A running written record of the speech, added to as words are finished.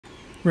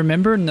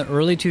Remember in the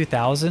early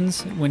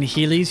 2000s when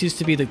Heelys used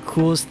to be the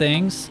coolest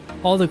things?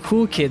 All the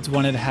cool kids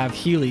wanted to have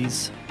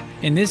Heelys.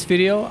 In this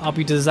video, I'll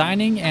be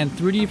designing and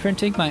 3D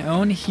printing my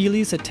own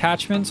Heelys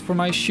attachments for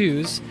my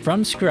shoes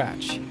from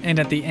scratch, and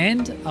at the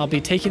end, I'll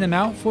be taking them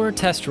out for a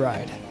test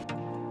ride.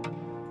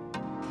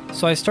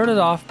 So I started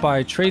off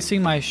by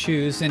tracing my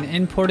shoes and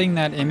importing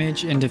that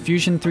image into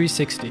Fusion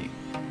 360.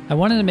 I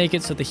wanted to make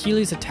it so the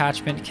Heelys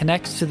attachment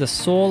connects to the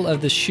sole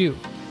of the shoe.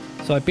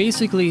 So I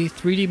basically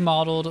 3D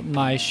modeled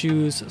my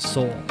shoe's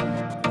sole.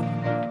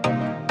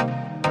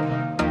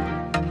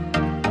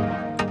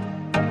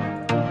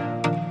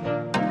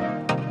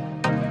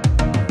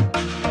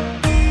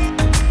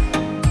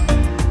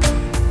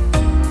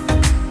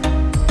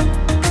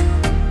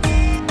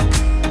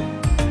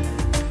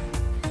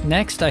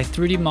 Next, I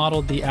 3D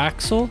modeled the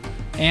axle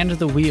and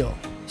the wheel.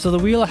 So the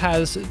wheel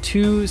has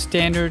two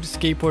standard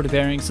skateboard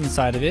bearings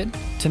inside of it.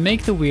 To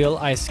make the wheel,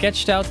 I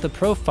sketched out the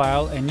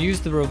profile and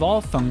used the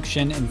revolve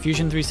function in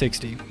Fusion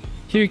 360.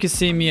 Here you can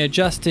see me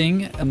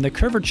adjusting the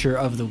curvature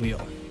of the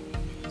wheel.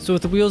 So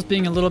with the wheels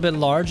being a little bit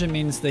large, it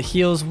means the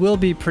heels will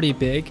be pretty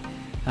big,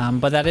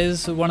 but that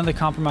is one of the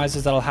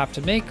compromises that I'll have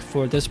to make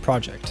for this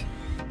project.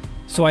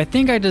 So I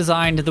think I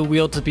designed the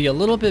wheel to be a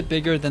little bit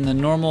bigger than the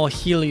normal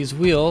Heelys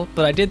wheel,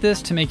 but I did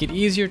this to make it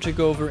easier to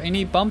go over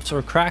any bumps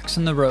or cracks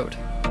in the road.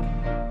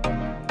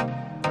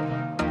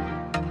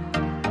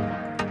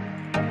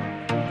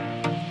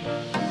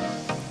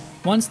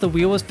 Once the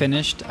wheel was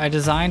finished, I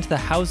designed the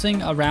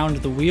housing around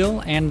the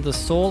wheel and the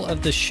sole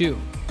of the shoe.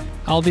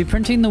 I'll be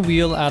printing the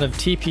wheel out of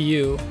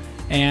TPU,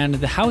 and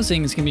the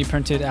housing is going to be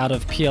printed out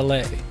of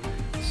PLA.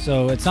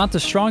 So it's not the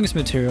strongest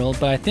material,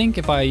 but I think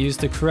if I use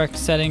the correct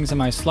settings in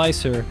my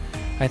slicer,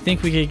 I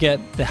think we could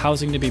get the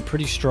housing to be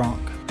pretty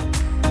strong.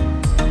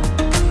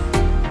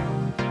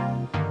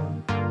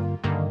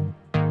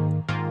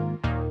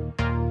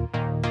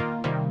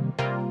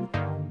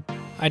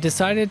 I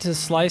decided to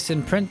slice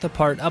and print the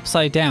part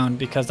upside down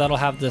because that'll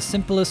have the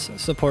simplest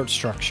support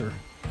structure.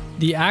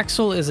 The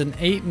axle is an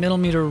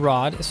 8mm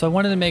rod, so I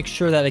wanted to make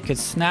sure that it could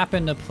snap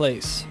into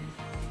place.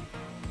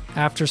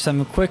 After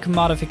some quick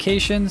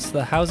modifications,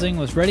 the housing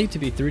was ready to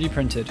be 3D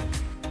printed.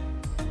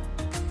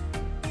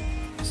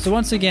 So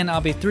once again,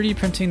 I'll be 3D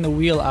printing the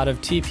wheel out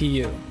of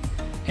TPU,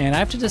 and I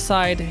have to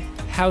decide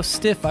how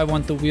stiff I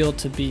want the wheel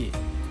to be.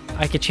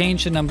 I could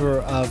change the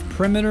number of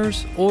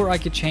perimeters, or I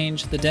could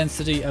change the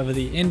density of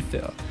the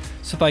infill.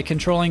 So by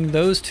controlling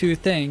those two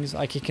things,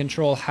 I can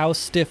control how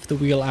stiff the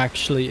wheel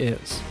actually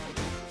is.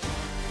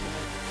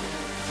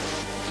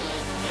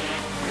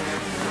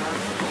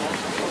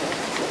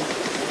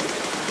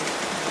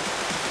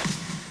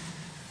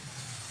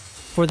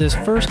 For this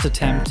first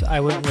attempt, I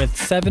went with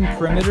 7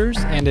 perimeters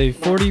and a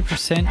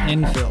 40%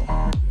 infill.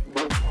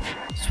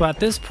 So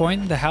at this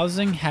point, the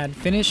housing had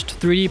finished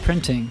 3D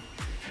printing.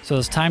 So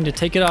it's time to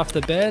take it off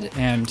the bed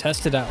and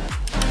test it out.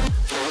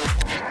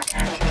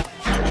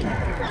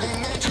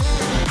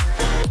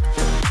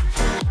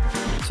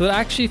 So it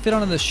actually fit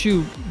onto the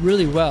shoe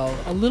really well,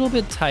 a little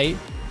bit tight,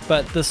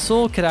 but the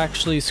sole could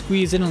actually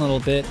squeeze in a little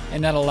bit,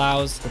 and that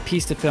allows the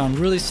piece to fit on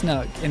really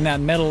snug. And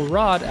that metal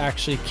rod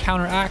actually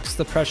counteracts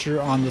the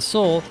pressure on the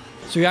sole,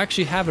 so you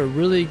actually have a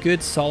really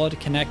good solid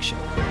connection.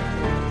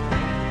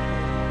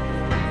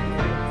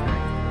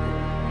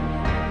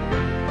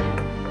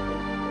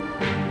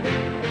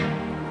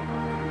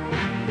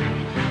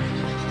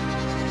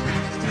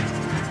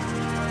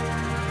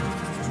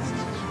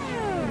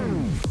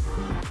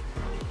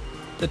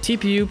 The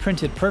TPU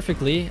printed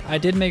perfectly. I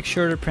did make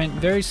sure to print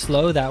very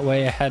slow, that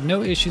way I had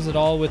no issues at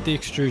all with the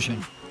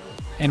extrusion.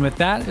 And with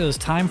that, it was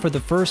time for the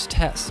first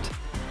test.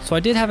 So I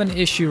did have an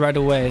issue right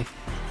away.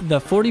 The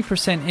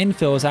 40%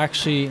 infill is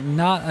actually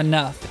not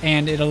enough,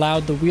 and it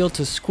allowed the wheel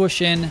to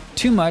squish in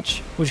too much,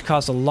 which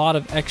caused a lot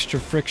of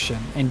extra friction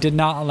and did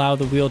not allow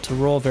the wheel to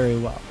roll very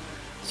well.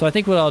 So I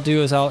think what I'll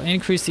do is I'll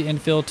increase the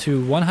infill to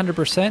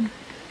 100%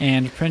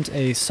 and print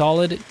a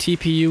solid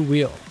TPU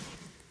wheel.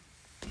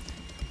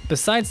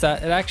 Besides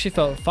that, it actually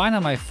felt fine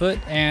on my foot,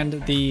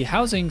 and the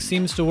housing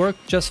seems to work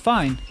just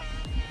fine.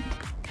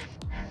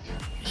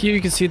 Here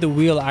you can see the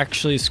wheel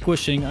actually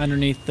squishing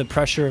underneath the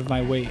pressure of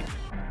my weight.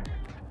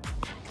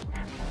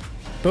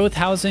 Both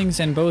housings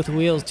and both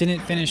wheels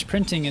didn't finish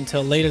printing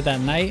until later that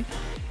night,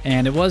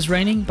 and it was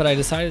raining, but I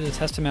decided to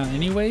test them out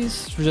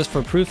anyways, just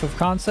for proof of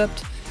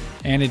concept,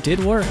 and it did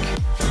work.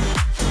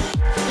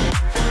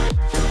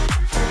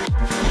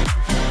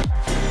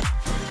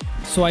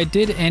 So I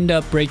did end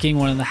up breaking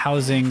one of the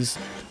housings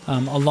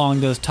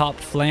along those top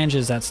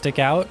flanges that stick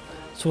out.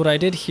 So what I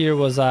did here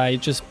was I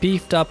just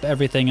beefed up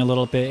everything a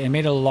little bit and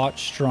made it a lot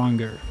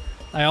stronger.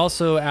 I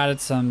also added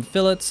some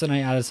fillets and I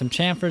added some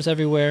chamfers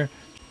everywhere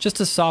just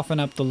to soften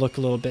up the look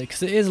a little bit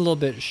because it is a little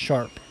bit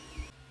sharp.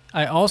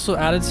 I also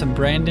added some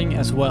branding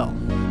as well.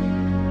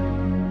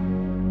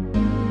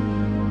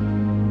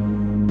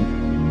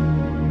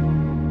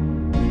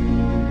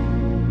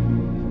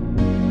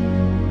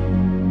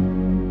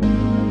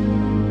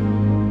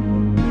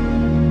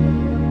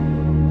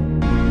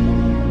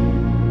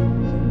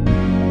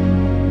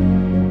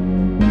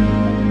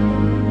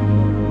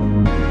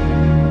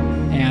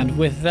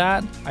 with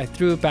that, I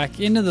threw it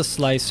back into the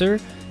slicer,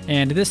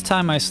 and this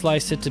time I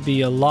sliced it to be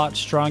a lot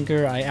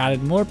stronger. I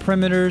added more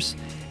perimeters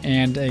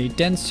and a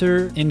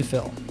denser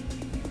infill.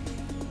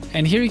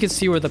 And here you can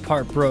see where the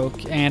part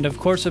broke, and of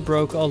course it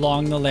broke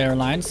along the layer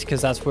lines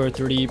because that's where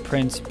 3D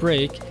prints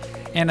break.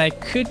 And I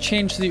could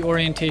change the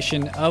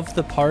orientation of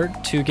the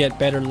part to get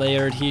better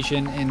layer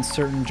adhesion in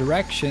certain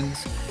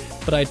directions,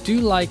 but I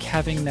do like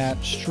having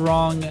that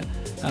strong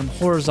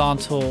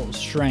horizontal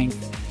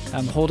strength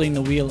holding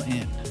the wheel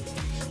in.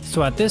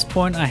 So at this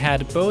point I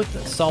had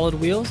both solid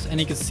wheels, and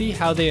you can see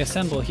how they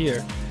assemble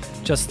here.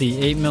 Just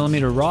the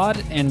 8mm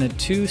rod and the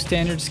 2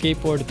 standard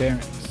skateboard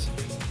bearings.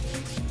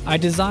 I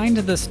designed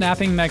the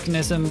snapping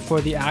mechanism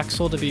for the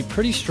axle to be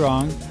pretty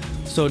strong,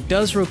 so it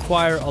does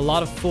require a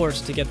lot of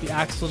force to get the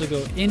axle to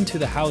go into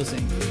the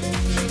housing.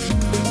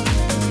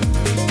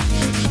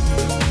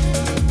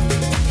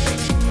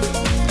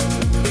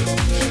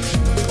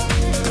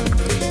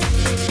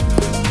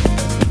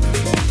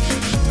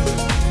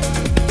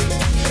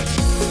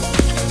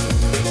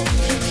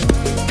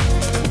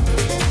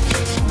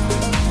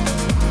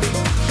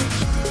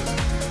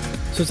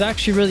 So it's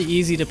actually really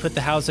easy to put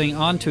the housing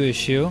onto a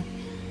shoe.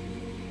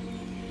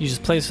 You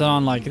just place it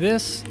on like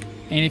this,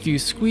 and if you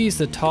squeeze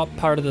the top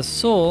part of the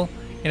sole,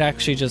 it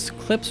actually just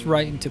clips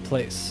right into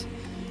place.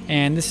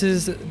 And this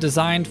is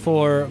designed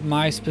for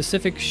my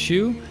specific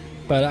shoe,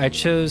 but I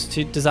chose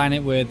to design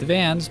it with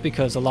Vans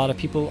because a lot of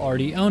people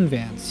already own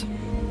Vans.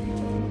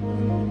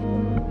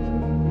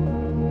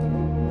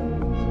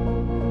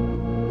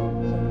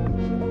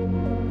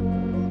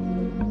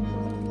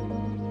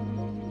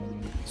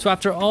 So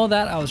after all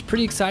that, I was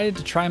pretty excited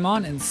to try them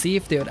on and see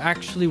if they would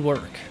actually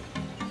work.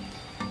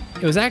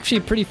 It was actually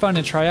pretty fun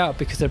to try out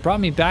because it brought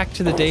me back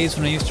to the days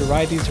when I used to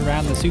ride these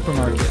around the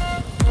supermarket.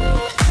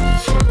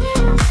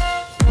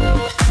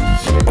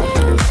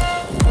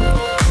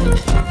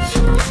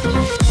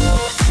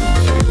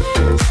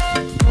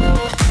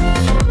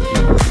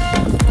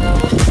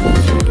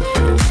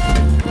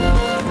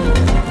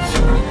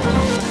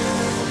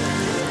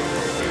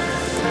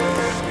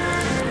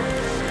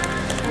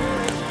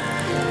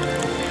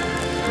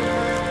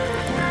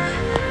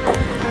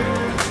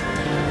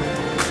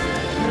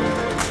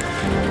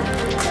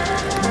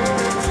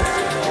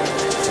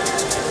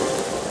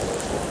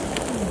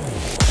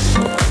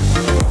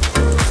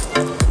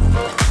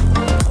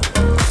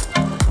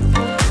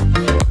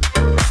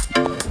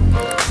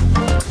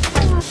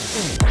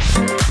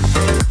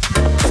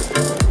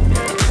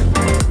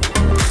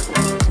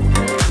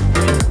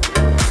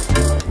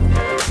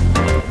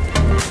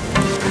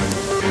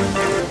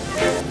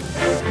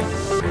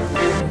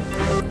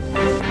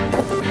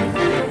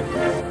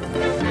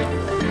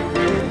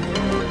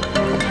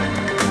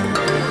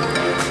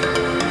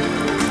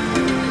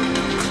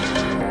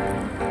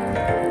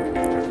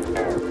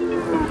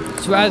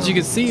 So as you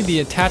can see, the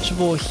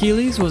attachable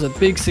Heelys was a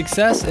big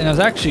success, and it was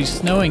actually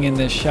snowing in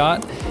this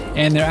shot,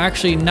 and they're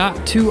actually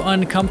not too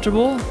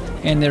uncomfortable,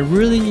 and they're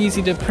really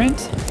easy to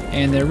print,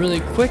 and they're really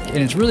quick, and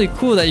it's really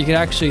cool that you can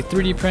actually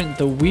 3D print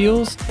the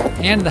wheels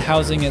and the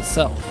housing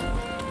itself.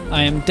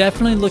 I am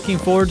definitely looking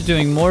forward to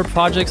doing more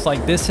projects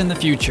like this in the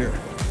future.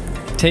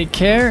 Take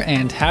care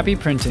and happy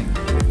printing.